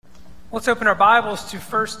Let's open our Bibles to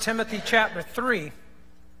 1 Timothy chapter 3.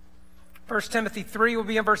 1 Timothy 3 will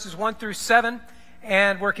be in verses 1 through 7.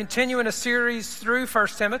 And we're continuing a series through 1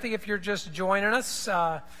 Timothy. If you're just joining us,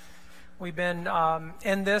 we've been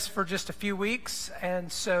in this for just a few weeks.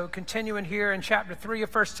 And so continuing here in chapter 3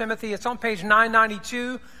 of 1 Timothy. It's on page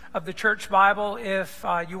 992 of the Church Bible if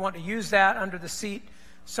you want to use that under the seat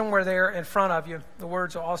somewhere there in front of you. The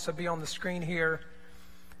words will also be on the screen here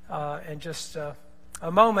in just a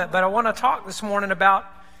moment. But I want to talk this morning about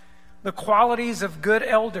the qualities of good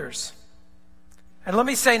elders. And let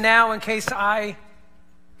me say now, in case I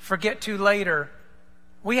forget to later,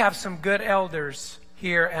 we have some good elders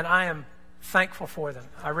here, and I am thankful for them.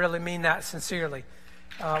 I really mean that sincerely.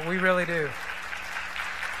 We really do.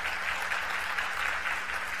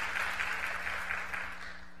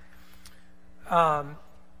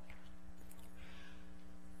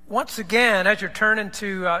 Once again, as you're turning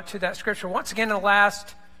to that scripture, once again in the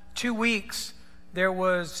last 2 weeks, there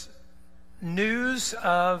was news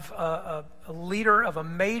of a leader of a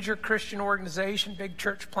major Christian organization, big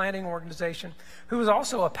church planting organization, who was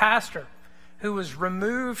also a pastor, who was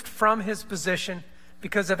removed from his position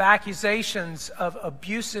because of accusations of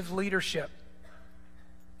abusive leadership.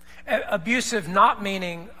 Abusive not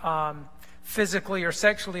meaning physically or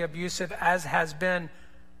sexually abusive, as has been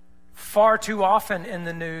far too often in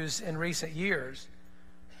the news in recent years.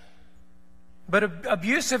 But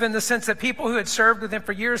abusive in the sense that people who had served with him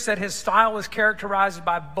for years said his style was characterized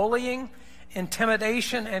by bullying,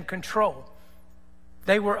 intimidation, and control.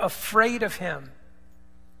 They were afraid of him.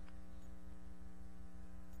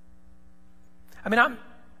 I mean,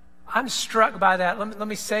 I'm struck by that. Let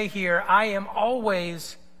me say here, I am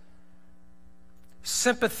always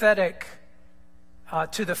sympathetic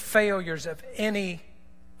to the failures of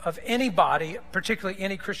anybody, particularly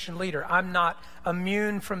any Christian leader. I'm not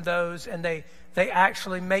immune from those, and they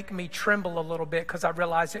actually make me tremble a little bit because I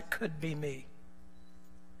realize it could be me.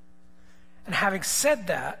 And having said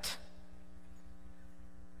that,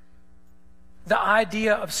 the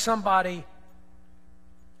idea of somebody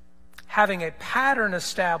having a pattern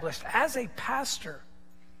established as a pastor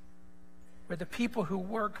where the people who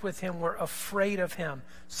worked with him were afraid of him,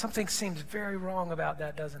 something seems very wrong about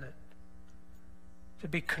that, doesn't it? To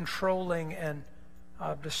be controlling and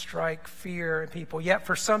to strike fear in people. Yet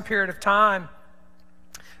for some period of time,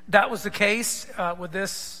 that was the case with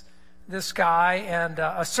this guy, and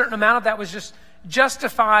a certain amount of that was just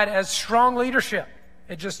justified as strong leadership.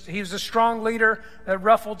 He was a strong leader that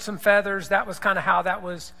ruffled some feathers. That was kind of how that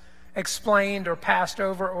was explained or passed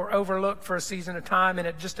over or overlooked for a season of time, and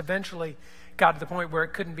it just eventually got to the point where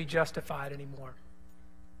it couldn't be justified anymore.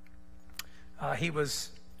 He was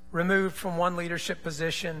removed from one leadership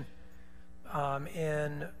position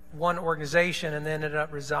in one organization and then ended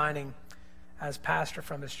up resigning as pastor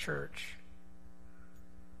from his church.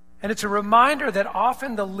 And it's a reminder that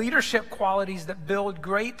often the leadership qualities that build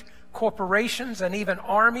great corporations and even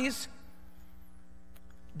armies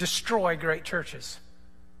destroy great churches.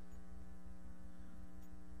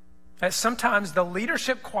 That sometimes the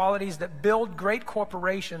leadership qualities that build great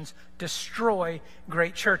corporations destroy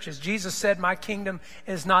great churches. Jesus said, "My kingdom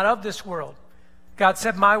is not of this world." God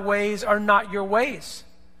said, "My ways are not your ways.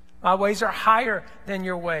 My ways are higher than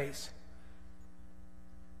your ways."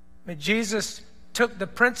 I mean, Jesus took the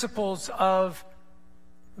principles of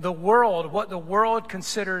the world, what the world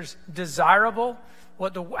considers desirable,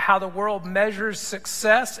 how the world measures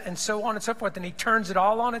success, and so on and so forth, and he turns it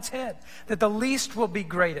all on its head. That the least will be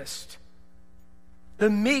greatest. The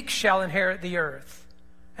meek shall inherit the earth,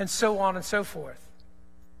 and so on and so forth.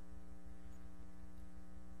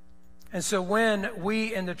 And so when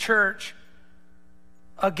we in the church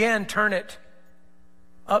again turn it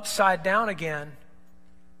upside down again,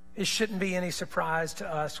 it shouldn't be any surprise to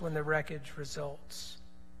us when the wreckage results.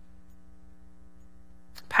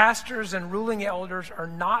 Pastors and ruling elders are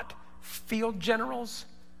not field generals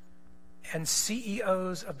and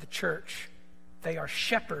CEOs of the church. They are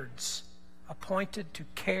shepherds appointed to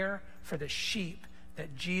care for the sheep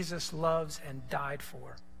that Jesus loves and died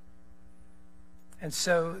for. And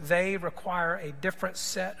so they require a different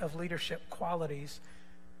set of leadership qualities.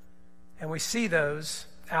 And we see those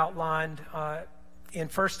outlined in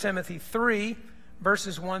 1 Timothy 3,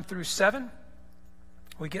 verses 1 through 7.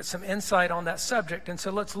 We get some insight on that subject. And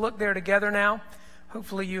so let's look there together now.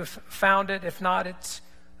 Hopefully you've found it. If not, it's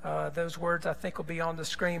those words I think will be on the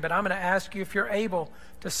screen. But I'm going to ask you if you're able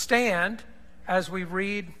to stand as we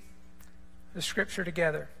read the scripture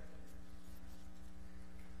together.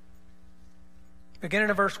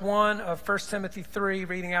 Beginning of verse 1 of 1 Timothy 3,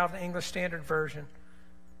 reading out of the English Standard Version.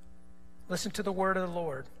 Listen to the word of the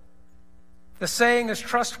Lord. The saying is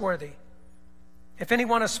trustworthy. If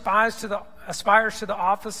anyone aspires to the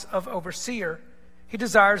office of overseer, he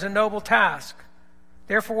desires a noble task.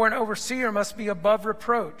 Therefore, an overseer must be above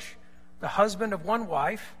reproach, the husband of one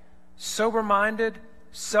wife, sober-minded,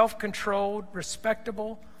 self-controlled,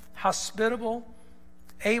 respectable, hospitable,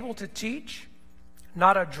 able to teach,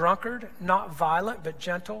 not a drunkard, not violent, but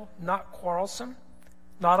gentle, not quarrelsome,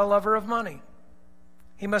 not a lover of money.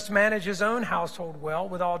 He must manage his own household well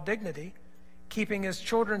with all dignity, keeping his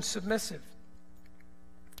children submissive.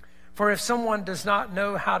 For if someone does not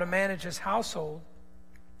know how to manage his household,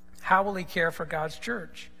 how will he care for God's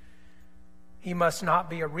church? He must not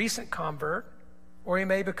be a recent convert, or he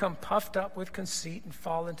may become puffed up with conceit and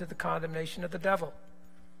fall into the condemnation of the devil.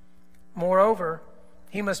 Moreover,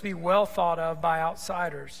 he must be well thought of by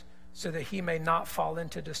outsiders, so that he may not fall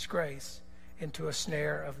into disgrace, into a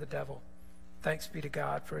snare of the devil. Thanks be to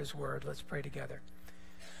God for his word. Let's pray together.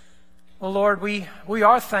 Well, Lord, we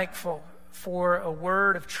are thankful for a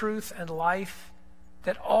word of truth and life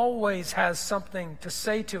that always has something to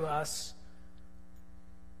say to us.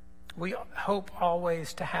 We hope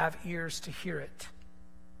always to have ears to hear it.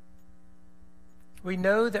 We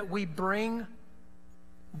know that we bring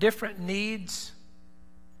different needs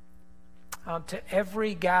to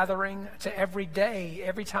every gathering, to every day.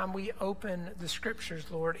 Every time we open the scriptures,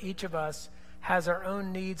 Lord, each of us has our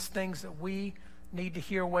own needs, things that we need to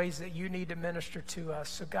hear, ways that you need to minister to us.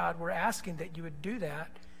 So God, we're asking that you would do that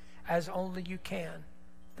as only you can,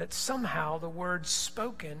 that somehow the words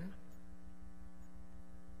spoken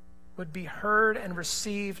would be heard and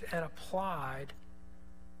received and applied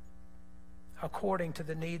according to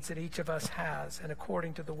the needs that each of us has and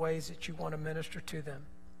according to the ways that you want to minister to them.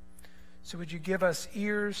 So would you give us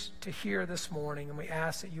ears to hear this morning, and we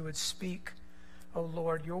ask that you would speak, O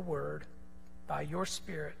Lord, your word by your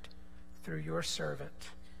Spirit through your servant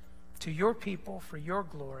to your people for your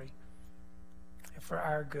glory and for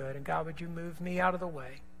our good. And God, would you move me out of the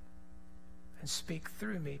way and speak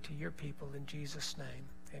through me to your people in Jesus' name.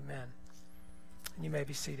 Amen. And you may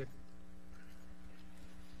be seated.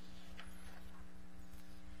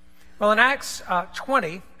 Well, in Acts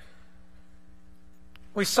 20,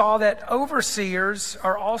 we saw that overseers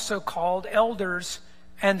are also called elders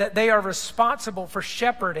and that they are responsible for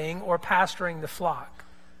shepherding or pastoring the flock.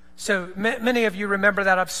 So many of you remember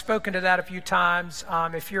that. I've spoken to that a few times.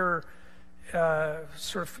 If you're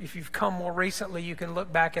if you've come more recently, you can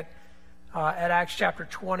look back at Acts chapter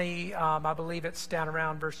 20. I believe it's down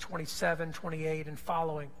around verse 27, 28, and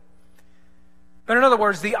following. But in other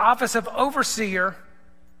words, the office of overseer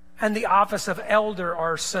and the office of elder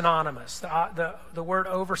are synonymous. The word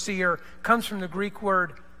overseer comes from the Greek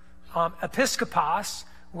word episkopos,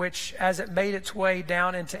 which, as it made its way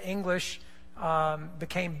down into English,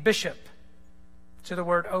 became bishop. So the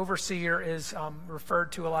word overseer is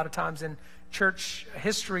referred to a lot of times in church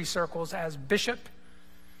history circles as bishop.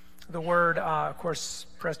 The word, of course,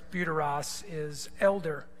 presbyteros, is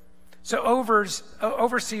elder. So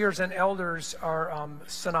overseers and elders are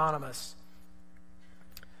synonymous.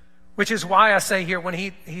 Which is why I say here, when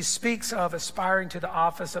he speaks of aspiring to the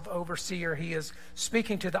office of overseer, he is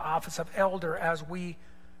speaking to the office of elder as we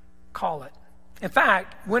call it. In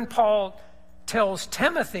fact, when Paul tells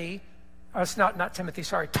Titus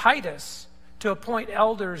to appoint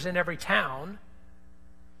elders in every town,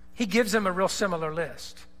 he gives them a real similar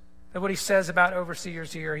list. And what he says about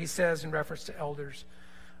overseers here, he says in reference to elders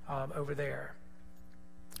over there.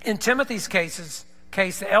 In Timothy's case,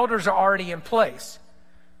 the elders are already in place.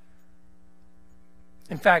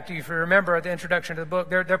 In fact, if you remember at the introduction to the book,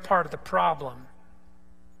 they're part of the problem.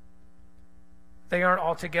 They aren't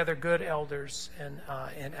altogether good elders in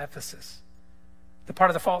Ephesus. The part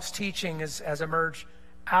of the false teaching has emerged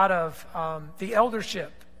out of the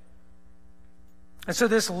eldership. And so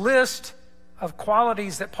this list of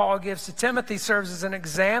qualities that Paul gives to Timothy serves as an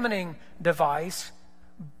examining device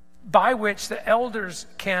by which the elders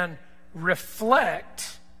can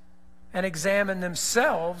reflect and examine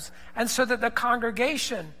themselves, and so that the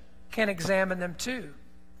congregation can examine them too.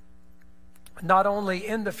 Not only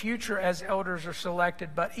in the future as elders are selected,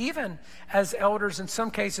 but even as elders in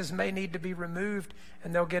some cases may need to be removed,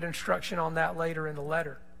 and they'll get instruction on that later in the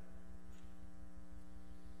letter.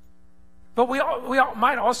 But we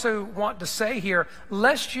might also want to say here,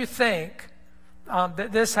 lest you think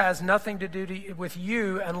that this has nothing to do with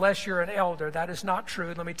you unless you're an elder. That is not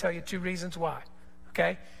true. Let me tell you 2 reasons why.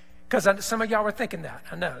 Okay? Because some of y'all were thinking that.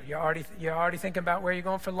 I know. You're already thinking about where you're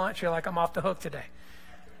going for lunch. You're like, I'm off the hook today.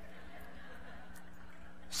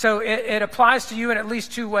 So it applies to you in at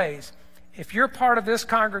least 2 ways. If you're part of this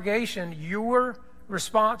congregation, you're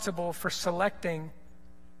responsible for selecting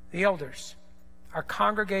the elders. Our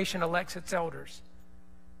congregation elects its elders.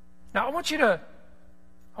 Now, I want you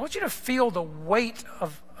to feel the weight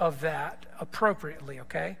of that appropriately,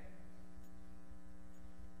 okay?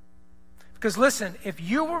 Because listen, if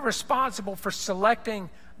you were responsible for selecting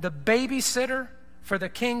the babysitter for the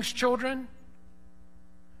king's children,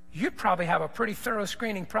 you'd probably have a pretty thorough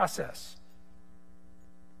screening process,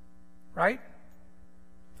 right?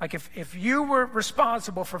 Like if you were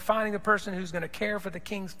responsible for finding the person who's going to care for the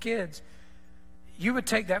king's kids, you would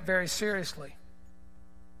take that very seriously.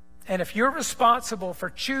 And if you're responsible for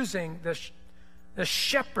choosing the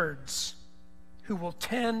shepherds who will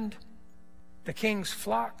tend the king's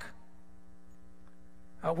flock,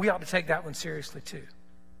 we ought to take that one seriously too.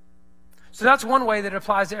 So that's one way that it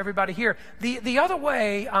applies to everybody here. The other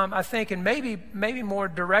way, I think, and maybe more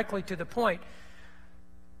directly to the point,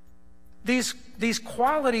 these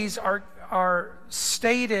qualities are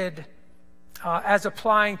stated as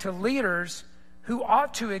applying to leaders who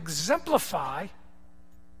ought to exemplify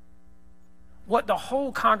what the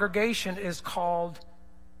whole congregation is called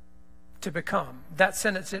to become. That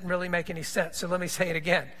sentence didn't really make any sense, so let me say it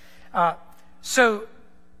again. So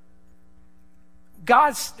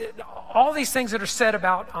all these things that are said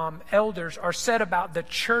about elders are said about the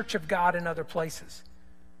church of God in other places.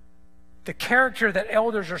 The character that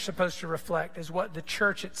elders are supposed to reflect is what the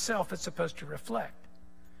church itself is supposed to reflect.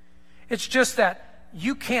 It's just that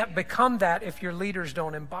you can't become that if your leaders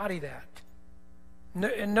don't embody that.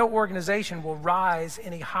 No organization will rise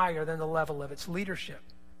any higher than the level of its leadership.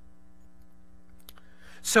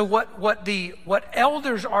 So what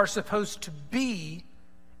elders are supposed to be,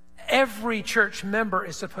 every church member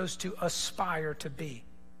is supposed to aspire to be.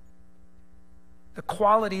 The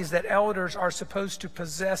qualities that elders are supposed to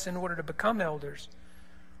possess in order to become elders,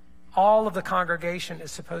 all of the congregation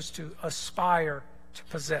is supposed to aspire to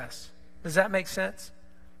possess. Does that make sense?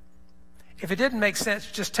 If it didn't make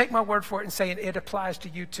sense, just take my word for it and say it applies to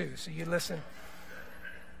you too. So you listen.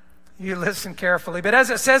 You listen carefully. But as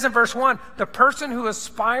it says in verse 1, the person who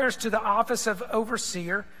aspires to the office of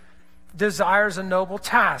overseer desires a noble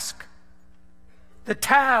task. The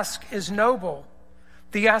task is noble.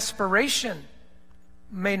 The aspiration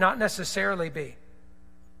may not necessarily be.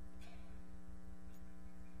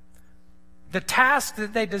 The task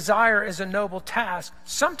that they desire is a noble task.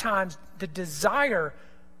 Sometimes the desire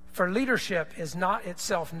for leadership is not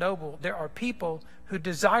itself noble. There are people who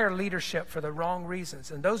desire leadership for the wrong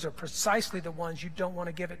reasons, and those are precisely the ones you don't want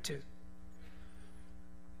to give it to.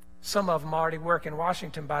 Some of them already work in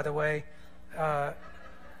Washington, by the way.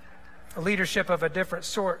 Leadership of a different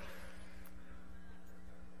sort.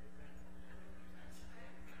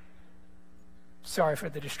 Sorry for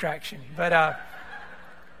the distraction, but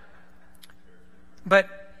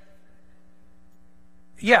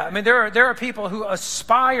yeah, I mean there are people who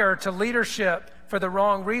aspire to leadership for the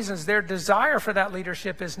wrong reasons. Their desire for that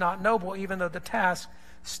leadership is not noble, even though the task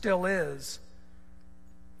still is.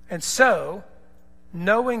 And so,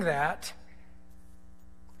 knowing that,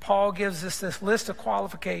 Paul gives us this list of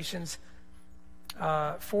qualifications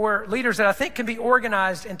for leaders that I think can be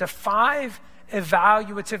organized into 5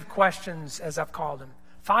 evaluative questions, as I've called them.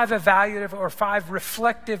 5 evaluative or 5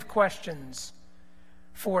 reflective questions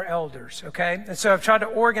for elders, okay? And so I've tried to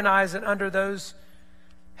organize it under those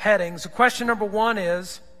headings. Question number 1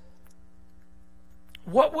 is,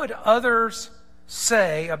 what would others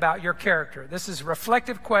say about your character? This is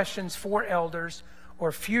reflective questions for elders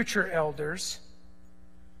or future elders,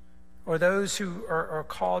 or those who are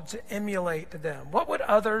called to emulate them. What would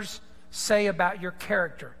others say about your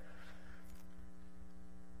character?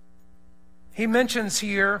 He mentions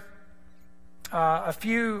here a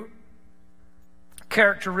few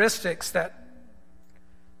characteristics that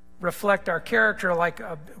reflect our character, like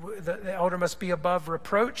the elder must be above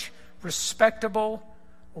reproach, respectable,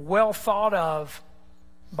 well thought of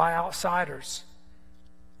by outsiders.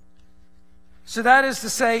 So that is to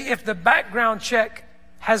say, if the background check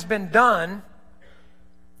has been done,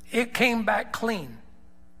 it came back clean.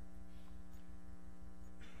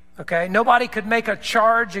 Okay? Nobody could make a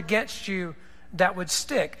charge against you that would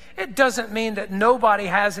stick. It doesn't mean that nobody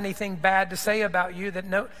has anything bad to say about you,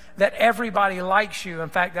 that everybody likes you. In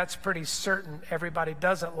fact, that's pretty certain. Everybody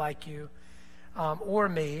doesn't like you or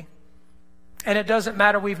me. And it doesn't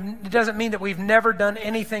matter. It doesn't mean that we've never done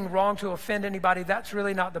anything wrong to offend anybody. That's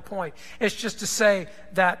really not the point. It's just to say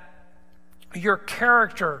that your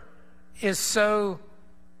character is so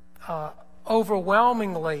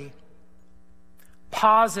overwhelmingly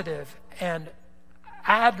positive and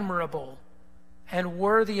admirable and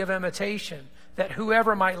worthy of imitation that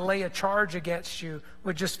whoever might lay a charge against you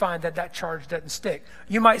would just find that that charge doesn't stick.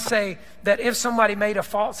 You might say that if somebody made a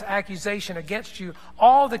false accusation against you,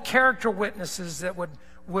 all the character witnesses that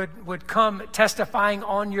would come testifying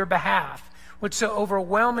on your behalf would so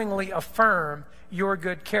overwhelmingly affirm your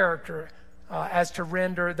good character as to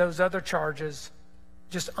render those other charges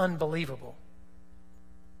just unbelievable.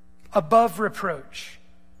 Above reproach.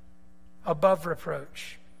 Above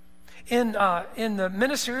reproach. In the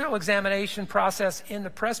ministerial examination process in the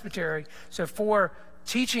presbytery, so for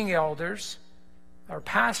teaching elders or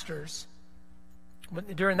pastors,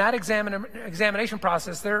 during that examination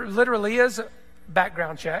process, there literally is a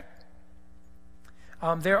background check.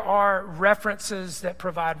 There are references that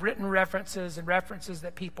provide written references and references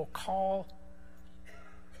that people call.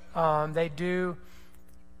 They do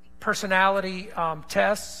personality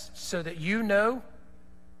tests so that you know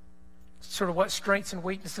sort of what strengths and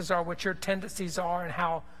weaknesses are, what your tendencies are, and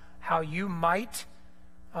how you might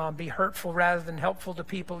be hurtful rather than helpful to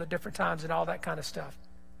people at different times and all that kind of stuff.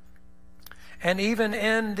 And even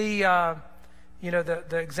in the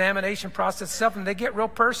examination process itself, and they get real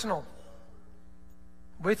personal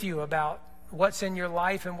with you about what's in your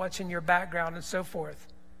life and what's in your background and so forth.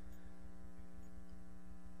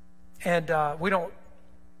 And we don't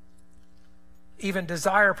even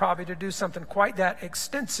desire probably to do something quite that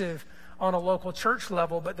extensive on a local church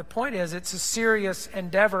level, but the point is it's a serious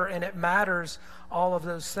endeavor, and it matters, all of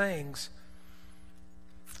those things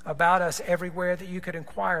about us everywhere that you could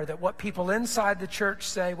inquire, that what people inside the church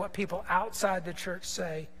say, what people outside the church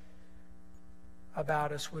say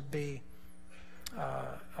about us would be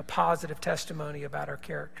a positive testimony about our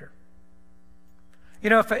character.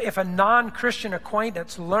 You know, if a non-Christian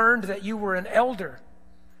acquaintance learned that you were an elder,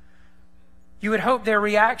 you would hope their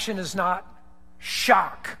reaction is not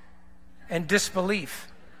shock and disbelief.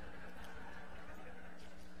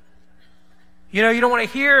 You know, you don't want to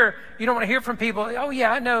hear from people, oh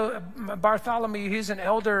yeah, I know Bartholomew, he's an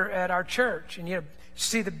elder at our church. And you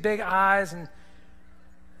see the big eyes, and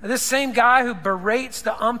this same guy who berates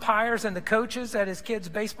the umpires and the coaches at his kid's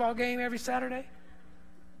baseball game every Saturday.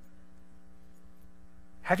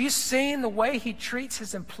 Have you seen the way he treats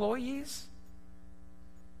his employees?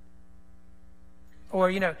 Or,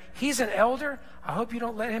 he's an elder. I hope you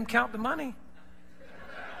don't let him count the money.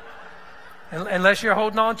 Unless you're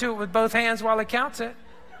holding on to it with both hands while he counts it.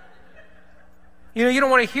 You don't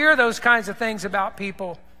want to hear those kinds of things about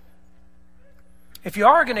people. If you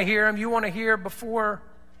are going to hear them, you want to hear before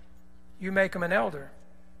you make them an elder.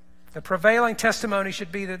 The prevailing testimony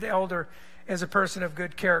should be that the elder is a person of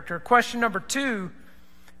good character. Question number 2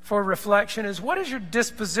 for reflection is, what is your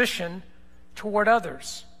disposition toward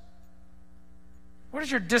others? What is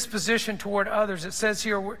your disposition toward others? It says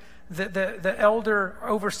here that the elder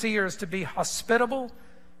overseer is to be hospitable,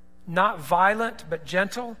 not violent, but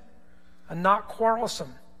gentle, and not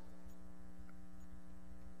quarrelsome.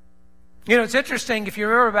 It's interesting, if you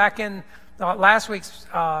remember back in last week's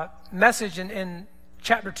message in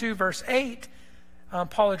chapter 2, verse 8,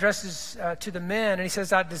 Paul addresses to the men, and he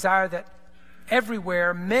says, I desire that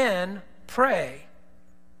everywhere men pray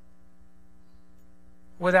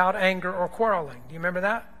without anger or quarreling. Do you remember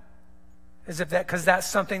that? Because that's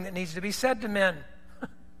something that needs to be said to men.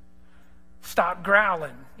 Stop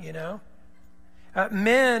growling,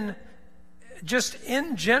 Men, just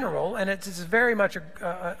in general, and it's very much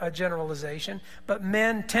a generalization, but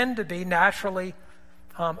men tend to be naturally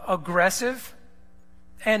aggressive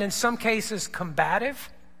and in some cases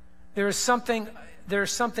combative. There's something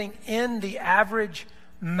in the average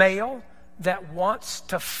male that wants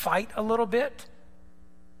to fight a little bit.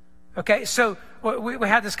 Okay, so we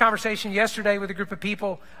had this conversation yesterday with a group of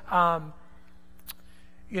people,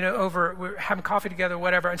 we're having coffee together or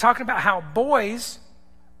whatever, and talking about how boys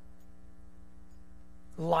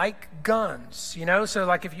like guns, So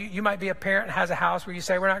like if you might be a parent and has a house where you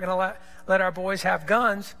say, we're not going to let our boys have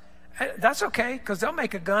guns, that's okay, because they'll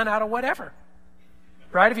make a gun out of whatever.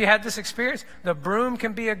 Right? If you had this experience, the broom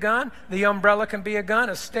can be a gun, the umbrella can be a gun,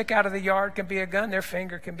 a stick out of the yard can be a gun, their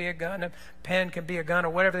finger can be a gun, a pen can be a gun, or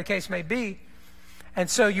whatever the case may be. And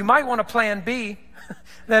so you might want a plan B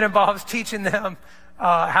that involves teaching them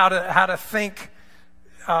how to think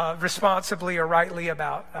responsibly or rightly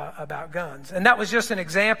about guns. And that was just an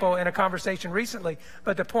example in a conversation recently.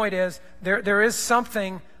 But the point is, there is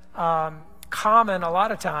something common a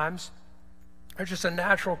lot of times. There's just a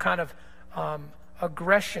natural kind of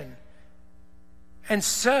aggression. And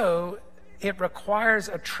so it requires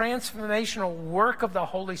a transformational work of the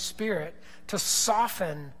Holy Spirit to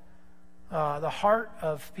soften the heart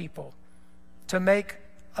of people, to make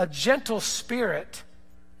a gentle spirit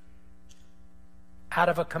out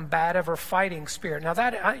of a combative or fighting spirit. Now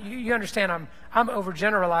that you understand, I'm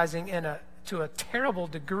overgeneralizing to a terrible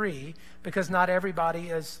degree, because not everybody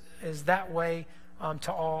is that way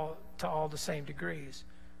to all the same degrees.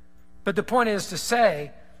 But the point is to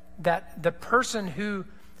say that the person who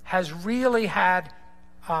has really had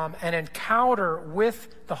an encounter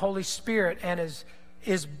with the Holy Spirit and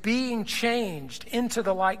is being changed into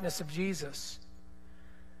the likeness of Jesus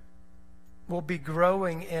will be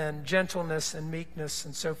growing in gentleness and meekness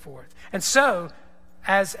and so forth. And so,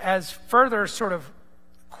 as further sort of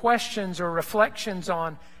questions or reflections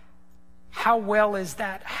on how well is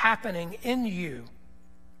that happening in you,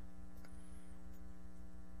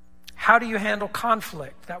 how do you handle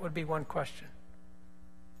conflict? That would be one question.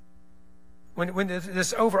 When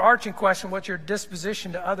this overarching question, what's your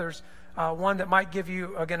disposition to others? One that might give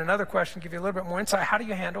you, again, another question, give you a little bit more insight. How do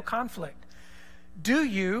you handle conflict? Do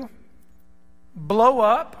you blow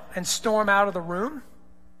up and storm out of the room?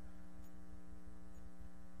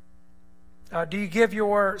 Do you give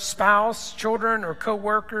your spouse, children, or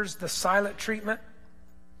co-workers the silent treatment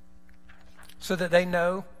so that they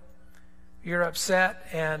know you're upset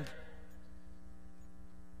and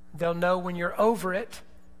they'll know when you're over it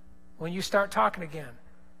when you start talking again?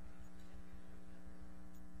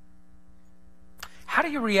 How do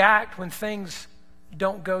you react when things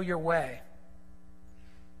don't go your way?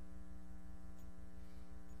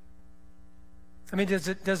 I mean, does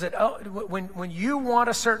it when you want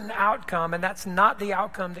a certain outcome and that's not the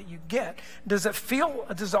outcome that you get, does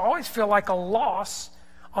it always feel like a loss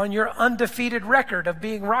on your undefeated record of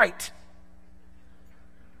being right?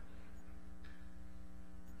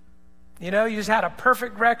 You know, you just had a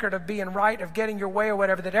perfect record of being right, of getting your way or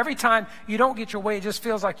whatever, that every time you don't get your way, it just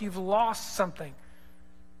feels like you've lost something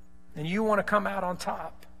and you want to come out on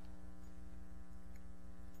top.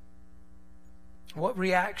 What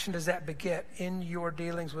reaction does that beget in your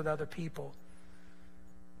dealings with other people?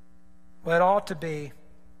 Well, it ought to be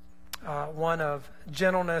one of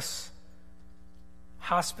gentleness,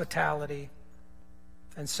 hospitality,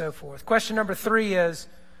 and so forth. Question number 3 is,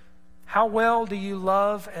 how well do you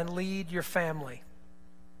love and lead your family?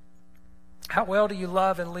 How well do you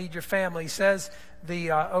love and lead your family? He says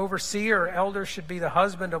the overseer or elder should be the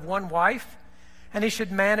husband of one wife, and he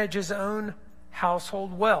should manage his own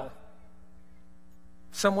household well.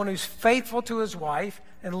 Someone who's faithful to his wife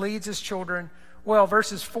and leads his children well.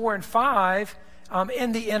 Verses 4 and 5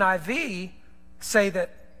 in the NIV say that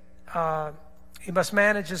he must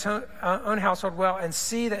manage his own household well and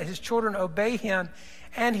see that his children obey him,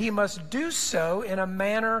 and he must do so in a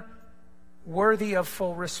manner worthy of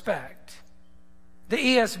full respect. The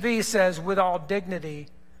ESV says with all dignity,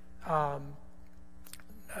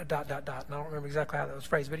 and I don't remember exactly how that was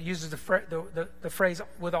phrased, but it uses the phrase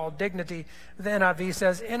with all dignity. The NIV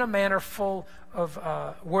says in a manner full of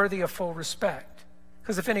worthy of full respect.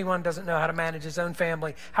 Because if anyone doesn't know how to manage his own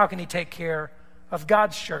family, how can he take care of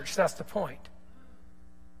God's church? That's the point.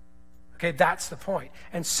 Okay, that's the point.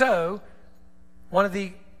 And so, one of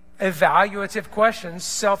the evaluative questions,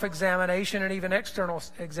 self-examination and even external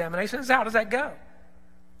examination, is how does that go?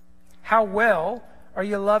 How well are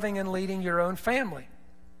you loving and leading your own family?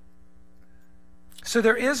 So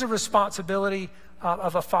there is a responsibility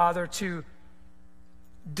of a father to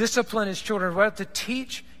discipline his children, to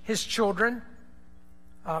teach his children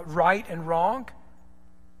right and wrong,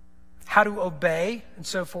 how to obey and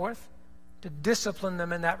so forth, to discipline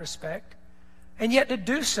them in that respect, and yet to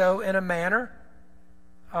do so in a manner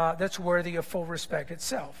that's worthy of full respect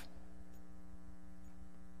itself.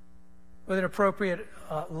 With an appropriate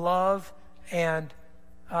love and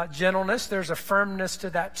gentleness. There's a firmness to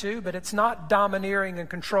that too, but it's not domineering and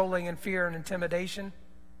controlling and fear and intimidation.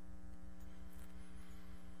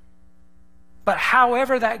 But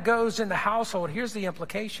however that goes in the household, here's the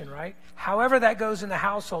implication, right? However that goes in the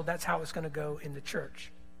household, that's how it's going to go in the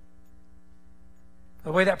church.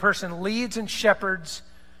 The way that person leads and shepherds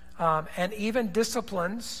and even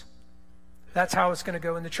disciplines, that's how it's going to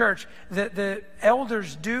go in the church. The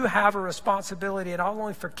elders do have a responsibility, not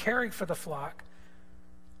only for caring for the flock,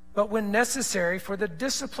 but when necessary, for the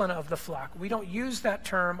discipline of the flock. We don't use that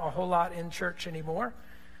term a whole lot in church anymore.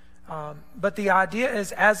 But the idea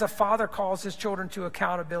is, as a father calls his children to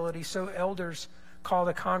accountability, so elders call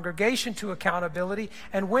the congregation to accountability.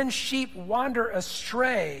 And when sheep wander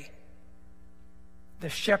astray, the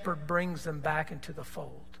shepherd brings them back into the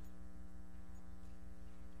fold.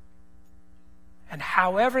 And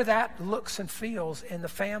however that looks and feels in the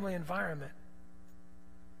family environment,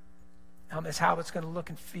 is how it's going to look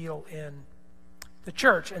and feel in the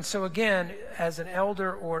church. And so again, as an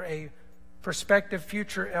elder or a prospective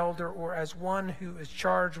future elder, or as one who is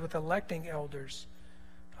charged with electing elders,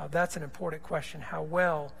 That's an important question. How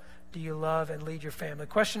well do you love and lead your family?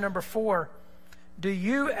 Question number 4, do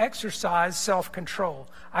you exercise self-control?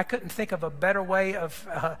 I couldn't think of a better way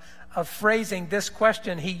of phrasing this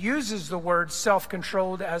question. He uses the word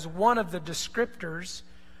self-controlled as one of the descriptors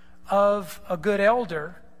of a good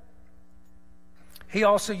elder. He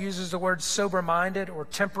also uses the word sober-minded or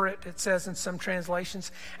temperate, it says in some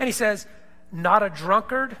translations. And he says, not a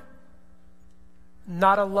drunkard,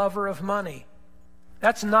 not a lover of money.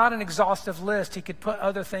 That's not an exhaustive list. He could put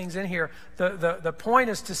other things in here. The point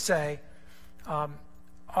is to say,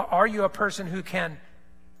 are you a person who can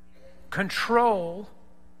control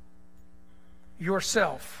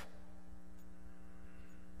yourself?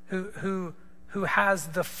 Who has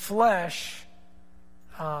the flesh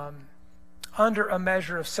under a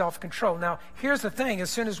measure of self-control? Now, here's the thing. As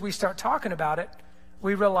soon as we start talking about it,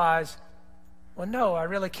 we realize, well, no, I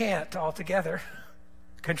really can't altogether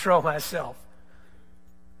control myself.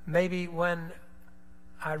 Maybe when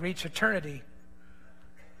I reach eternity,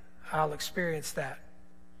 I'll experience that.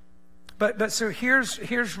 But so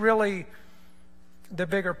here's really the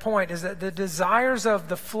bigger point, is that the desires of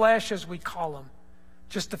the flesh, as we call them,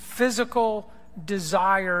 just the physical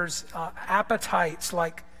desires, appetites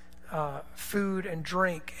like food and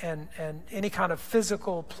drink and any kind of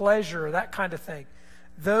physical pleasure, that kind of thing.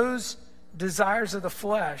 Those desires of the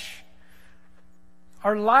flesh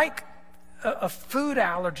are like a food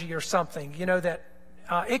allergy or something, that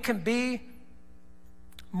it can be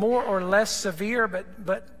more or less severe,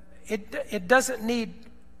 but it doesn't need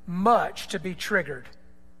much to be triggered,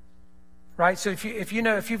 right? So if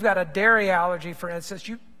you've got a dairy allergy, for instance,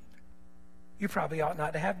 you probably ought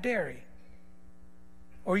not to have dairy.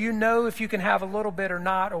 Or if you can have a little bit or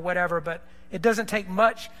not or whatever, but it doesn't take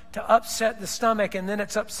much to upset the stomach, and then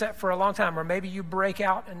it's upset for a long time, or maybe you break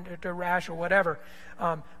out into a rash or whatever.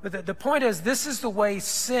 But the point is, this is the way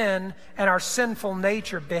sin and our sinful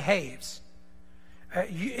nature behaves.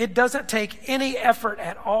 It doesn't take any effort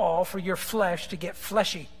at all for your flesh to get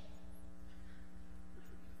fleshy.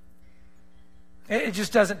 It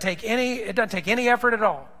just doesn't take any effort at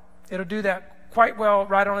all. It'll do that quite well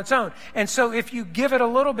right on its own. And so if you give it a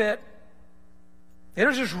little bit,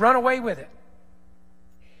 it'll just run away with it.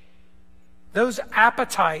 Those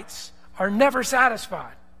appetites are never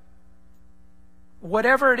satisfied.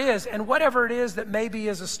 Whatever it is, and whatever it is that maybe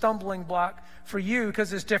is a stumbling block for you,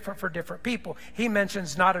 because it's different for different people. He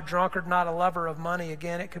mentions not a drunkard, not a lover of money.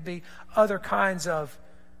 Again, it could be other kinds of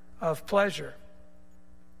pleasure.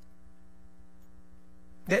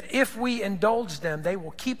 That if we indulge them, they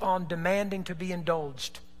will keep on demanding to be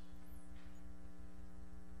indulged.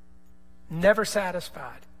 Never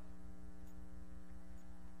satisfied.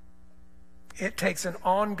 It takes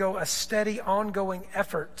a steady, ongoing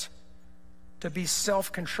effort to be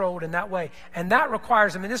self-controlled in that way. And that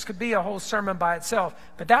requires, this could be a whole sermon by itself,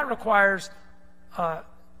 but that requires,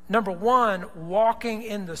 number one, walking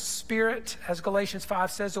in the Spirit, as Galatians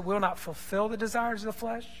 5 says, that we'll not fulfill the desires of the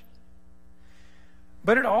flesh.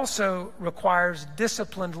 But it also requires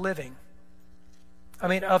disciplined living.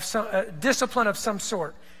 Discipline of some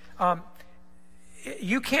sort.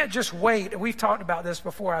 You can't just wait. We've talked about this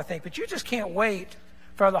before, I think, but you just can't wait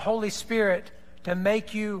for the Holy Spirit to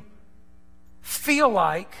make you feel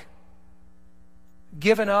like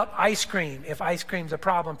giving up ice cream, if ice cream's a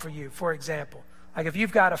problem for you, for example. Like if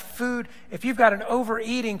you've got an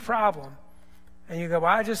overeating problem, and you go,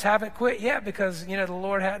 well, I just haven't quit yet because, the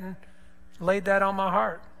Lord hadn't laid that on my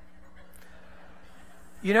heart.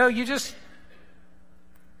 You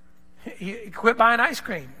quit buying ice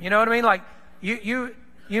cream. You know what I mean? Like you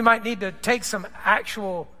might need to take some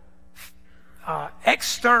actual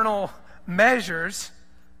external measures.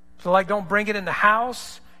 So don't bring it in the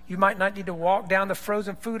house. You might not need to walk down the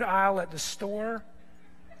frozen food aisle at the store.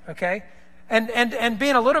 Okay? And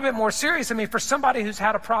being a little bit more serious, for somebody who's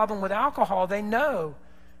had a problem with alcohol, they know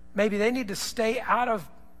maybe they need to stay out of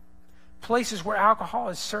places where alcohol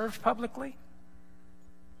is served publicly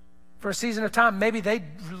for a season of time. Maybe they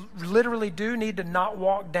literally do need to not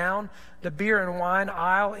walk down the beer and wine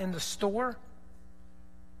aisle in the store.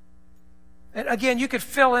 And again, you could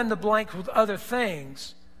fill in the blank with other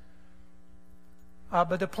things.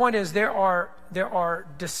 But the point is, there are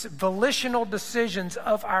volitional decisions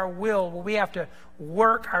of our will where we have to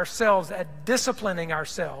work ourselves at disciplining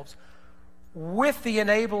ourselves with the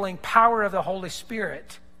enabling power of the Holy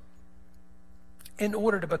Spirit in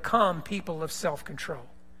order to become people of self-control.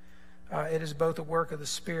 It is both a work of the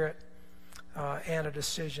Spirit and a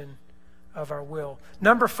decision of our will.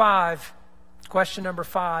 Question number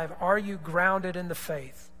 5, are you grounded in the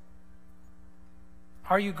faith?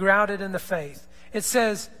 Are you grounded in the faith? It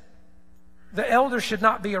says, The elder should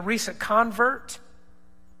not be a recent convert,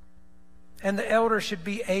 and the elder should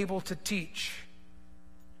be able to teach.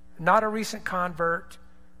 Not a recent convert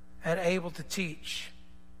and able to teach.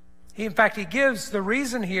 In fact, he gives the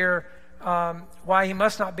reason here why he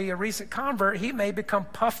must not be a recent convert. He may become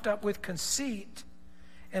puffed up with conceit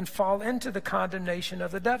and fall into the condemnation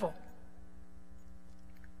of the devil.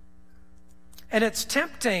 And it's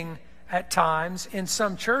tempting at times in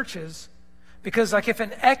some churches, because like if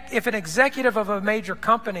an executive of a major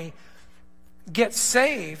company gets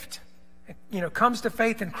saved, comes to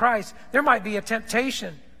faith in Christ, there might be a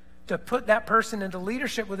temptation to put that person into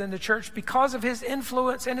leadership within the church because of his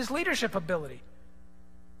influence and his leadership ability.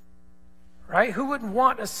 Right? Who wouldn't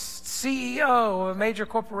want a CEO of a major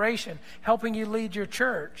corporation helping you lead your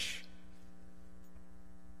church?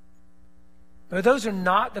 But those are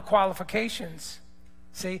not the qualifications.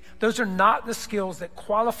 See, those are not the skills that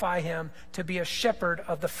qualify him to be a shepherd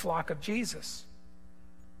of the flock of Jesus.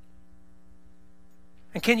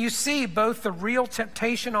 And can you see both the real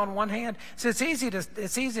temptation on one hand? So it's easy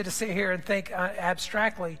to sit here and think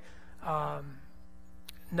abstractly,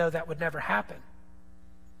 no, that would never happen.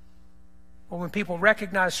 Well, when people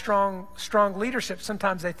recognize strong leadership,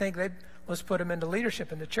 sometimes they think let's put him into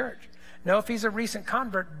leadership in the church. No, if he's a recent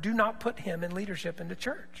convert, do not put him in leadership in the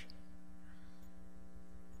church.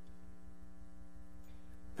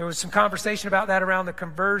 There was some conversation about that around the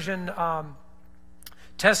conversion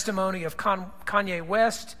testimony of Kanye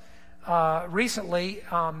West recently,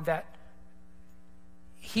 that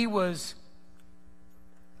he was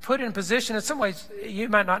put in position. In some ways, you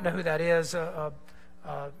might not know who that is, a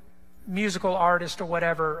musical artist or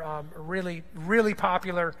whatever, really, really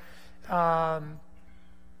popular,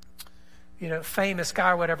 famous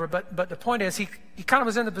guy or whatever. But the point is, he kind of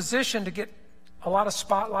was in the position to get a lot of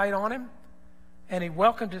spotlight on him, and he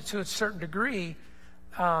welcomed it to a certain degree.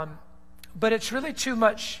 But it's really too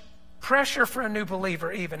much pressure for a new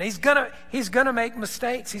believer even. He's gonna make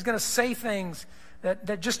mistakes. He's gonna say things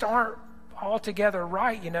that just aren't altogether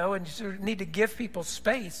right, and you need to give people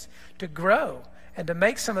space to grow and to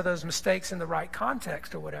make some of those mistakes in the right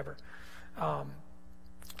context or whatever.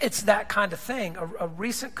 It's that kind of thing. A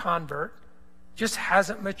recent convert just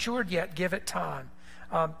hasn't matured yet. Give it time.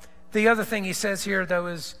 The other thing he says here, though,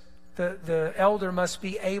 is the elder must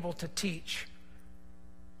be able to teach.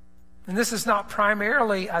 And this is not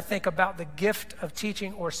primarily, I think, about the gift of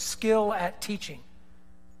teaching or skill at teaching.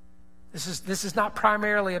 This is not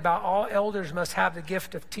primarily about all elders must have the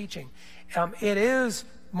gift of teaching. It is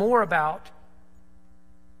more about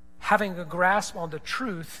having a grasp on the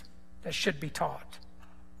truth that should be taught.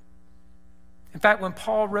 In fact, when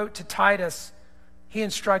Paul wrote to Titus, he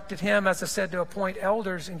instructed him, as I said, to appoint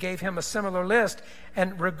elders and gave him a similar list.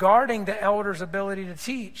 And regarding the elders' ability to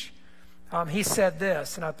teach, he said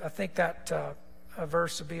this, and I think that a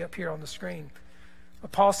verse will be up here on the screen.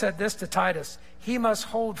 But Paul said this to Titus: he must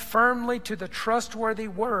hold firmly to the trustworthy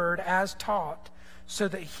word as taught, so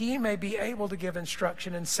that he may be able to give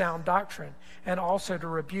instruction in sound doctrine, and also to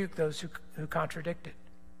rebuke those who contradict it.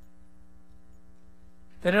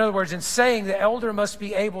 That, in other words, in saying the elder must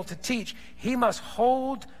be able to teach, he must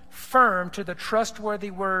hold firm to the trustworthy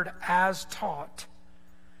word as taught,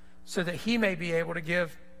 so that he may be able to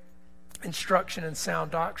give instruction in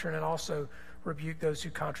sound doctrine and also rebuke those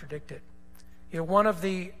who contradict it. One of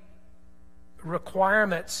the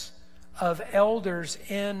requirements of elders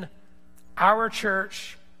in our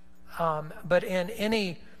church, but in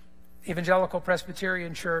any evangelical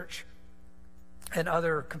Presbyterian church and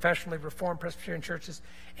other confessionally reformed Presbyterian churches,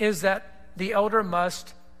 is that the elder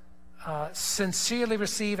must sincerely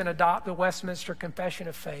receive and adopt the Westminster Confession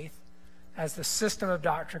of Faith as the system of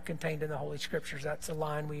doctrine contained in the Holy Scriptures. That's the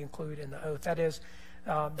line we include in the oath. That is,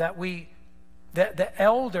 that the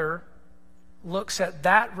elder looks at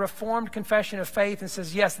that Reformed confession of faith and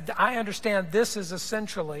says, yes, I understand this is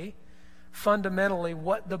essentially, fundamentally,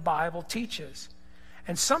 what the Bible teaches.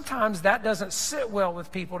 And sometimes that doesn't sit well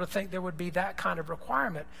with people to think there would be that kind of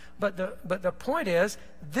requirement. But the point is,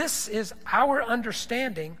 this is our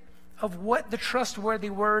understanding of what the trustworthy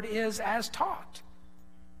word is as taught.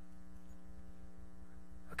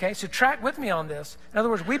 Okay, so track with me on this. In other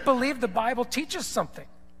words, we believe the Bible teaches something.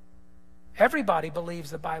 Everybody believes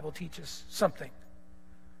the Bible teaches something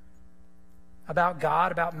about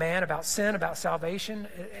God, about man, about sin, about salvation,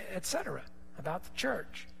 etc., about the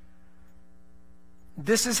church.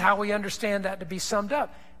 This is how we understand that to be summed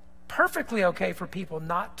up. Perfectly okay for people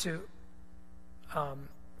not to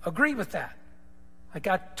agree with that. Like,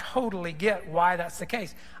 I totally get why that's the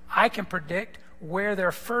case. I can predict where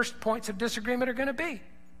their first points of disagreement are going to be.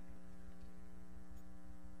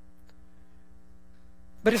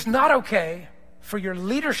 But it's not okay for your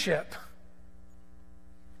leadership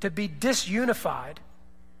to be disunified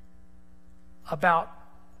about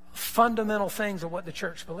fundamental things of what the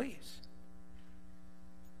church believes.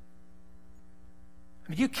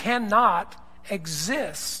 I mean, you cannot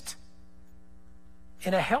exist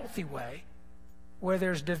in a healthy way where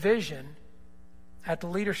there's division at the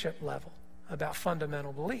leadership level about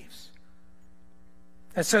fundamental beliefs.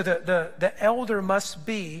 And so the elder must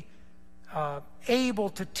be able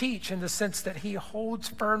to teach in the sense that he holds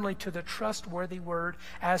firmly to the trustworthy word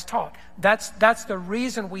as taught. That's the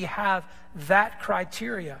reason we have that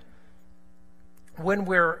criteria when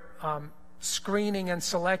we're screening and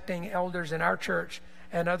selecting elders in our church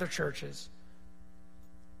and other churches.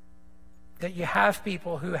 That you have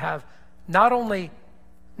people who have not only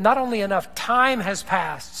enough time has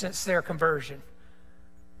passed since their conversion,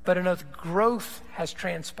 but enough growth has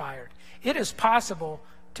transpired. It is possible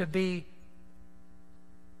to be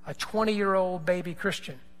a 20-year-old baby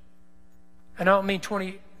Christian. And I don't mean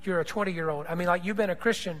you're a 20-year-old. I mean like you've been a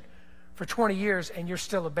Christian for 20 years and you're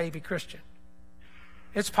still a baby Christian.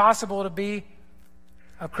 It's possible to be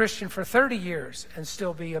a Christian for 30 years and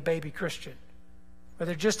still be a baby Christian. But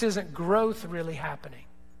there just isn't growth really happening.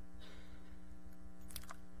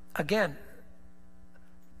 Again,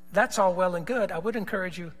 that's all well and good. I would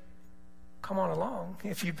encourage you, come on along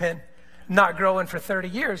if you've been not growing for 30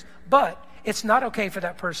 years. But it's not okay for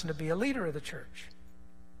that person to be a leader of the church.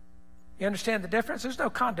 You understand the difference? There's no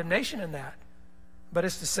condemnation in that. But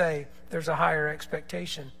it's to say there's a higher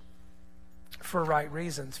expectation for right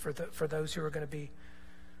reasons for those who are going to be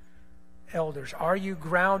elders. Are you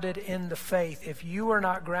grounded in the faith? If you are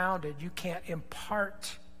not grounded, you can't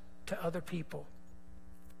impart to other people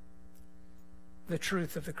the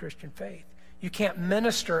truth of the Christian faith. You can't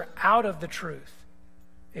minister out of the truth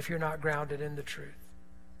if you're not grounded in the truth.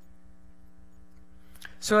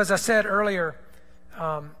 So as I said earlier,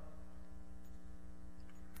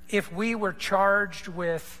 if we were charged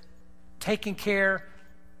with taking care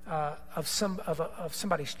of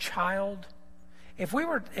somebody's child, if we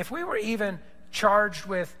were even charged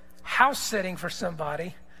with house sitting for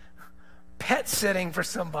somebody, pet sitting for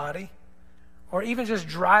somebody, or even just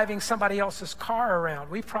driving somebody else's car around,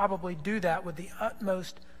 we probably do that with the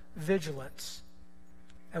utmost vigilance.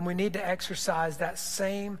 And we need to exercise that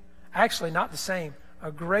same, actually not the same, a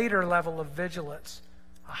greater level of vigilance,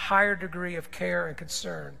 a higher degree of care and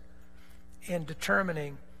concern in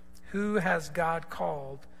determining who has God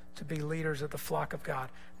called to be leaders of the flock of God.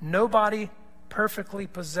 Nobody perfectly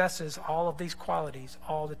possesses all of these qualities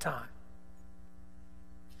all the time.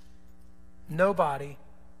 Nobody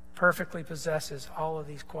perfectly possesses all of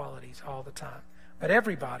these qualities all the time. But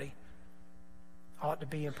everybody ought to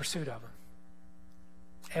be in pursuit of them.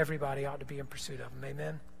 Everybody ought to be in pursuit of them.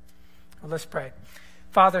 Amen? Well, let's pray.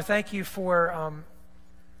 Father, thank you for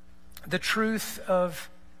the truth of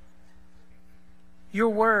your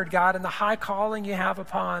word, God, and the high calling you have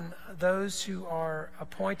upon those who are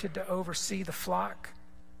appointed to oversee the flock.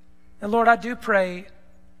 And Lord, I do pray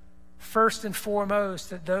first and foremost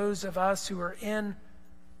that those of us who are in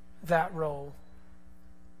that role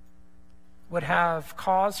would have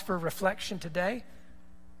cause for reflection today,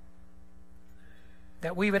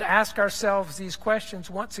 that we would ask ourselves these questions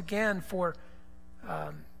once again for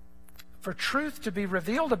truth to be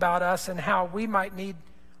revealed about us and how we might need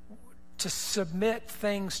to submit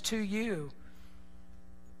things to you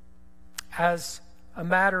as a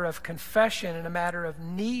matter of confession and a matter of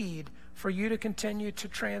need for you to continue to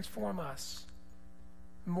transform us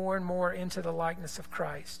more and more into the likeness of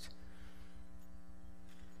Christ,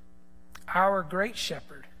 our great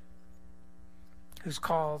shepherd who's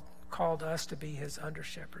called us to be his under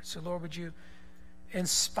shepherd. So Lord, would you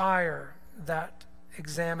inspire that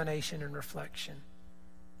examination and reflection?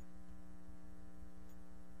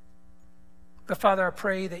 But Father, I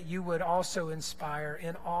pray that you would also inspire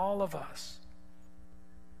in all of us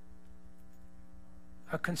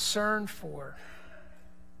a concern for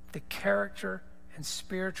the character and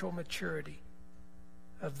spiritual maturity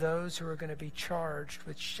of those who are going to be charged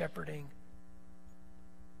with shepherding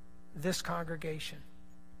this congregation.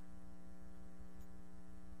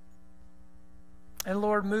 And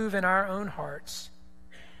Lord, move in our own hearts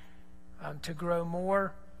to grow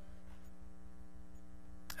more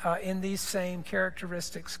in these same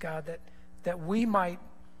characteristics, God, that we might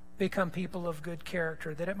become people of good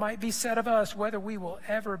character, that it might be said of us, whether we will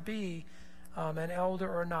ever be an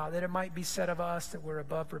elder or not, that it might be said of us that we're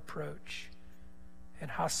above reproach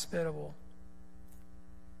and hospitable,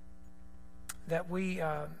 that we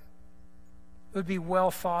would be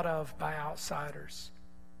well thought of by outsiders,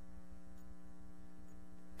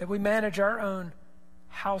 that we manage our own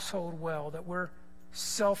household well, that we're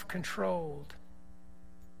self-controlled,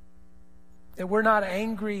 that we're not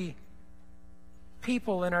angry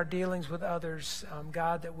people in our dealings with others,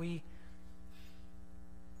 God, that we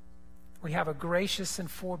have a gracious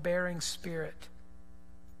and forbearing spirit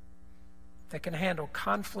that can handle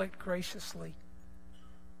conflict graciously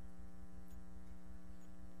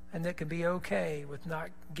and that can be okay with not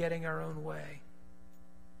getting our own way.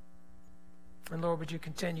 And Lord, would you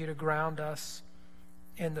continue to ground us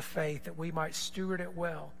in the faith that we might steward it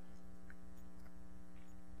well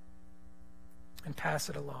and pass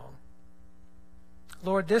it along.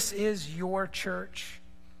 Lord, this is your church.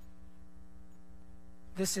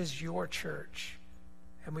 This is your church.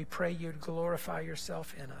 And we pray you'd glorify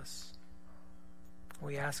yourself in us.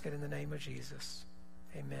 We ask it in the name of Jesus.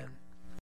 Amen.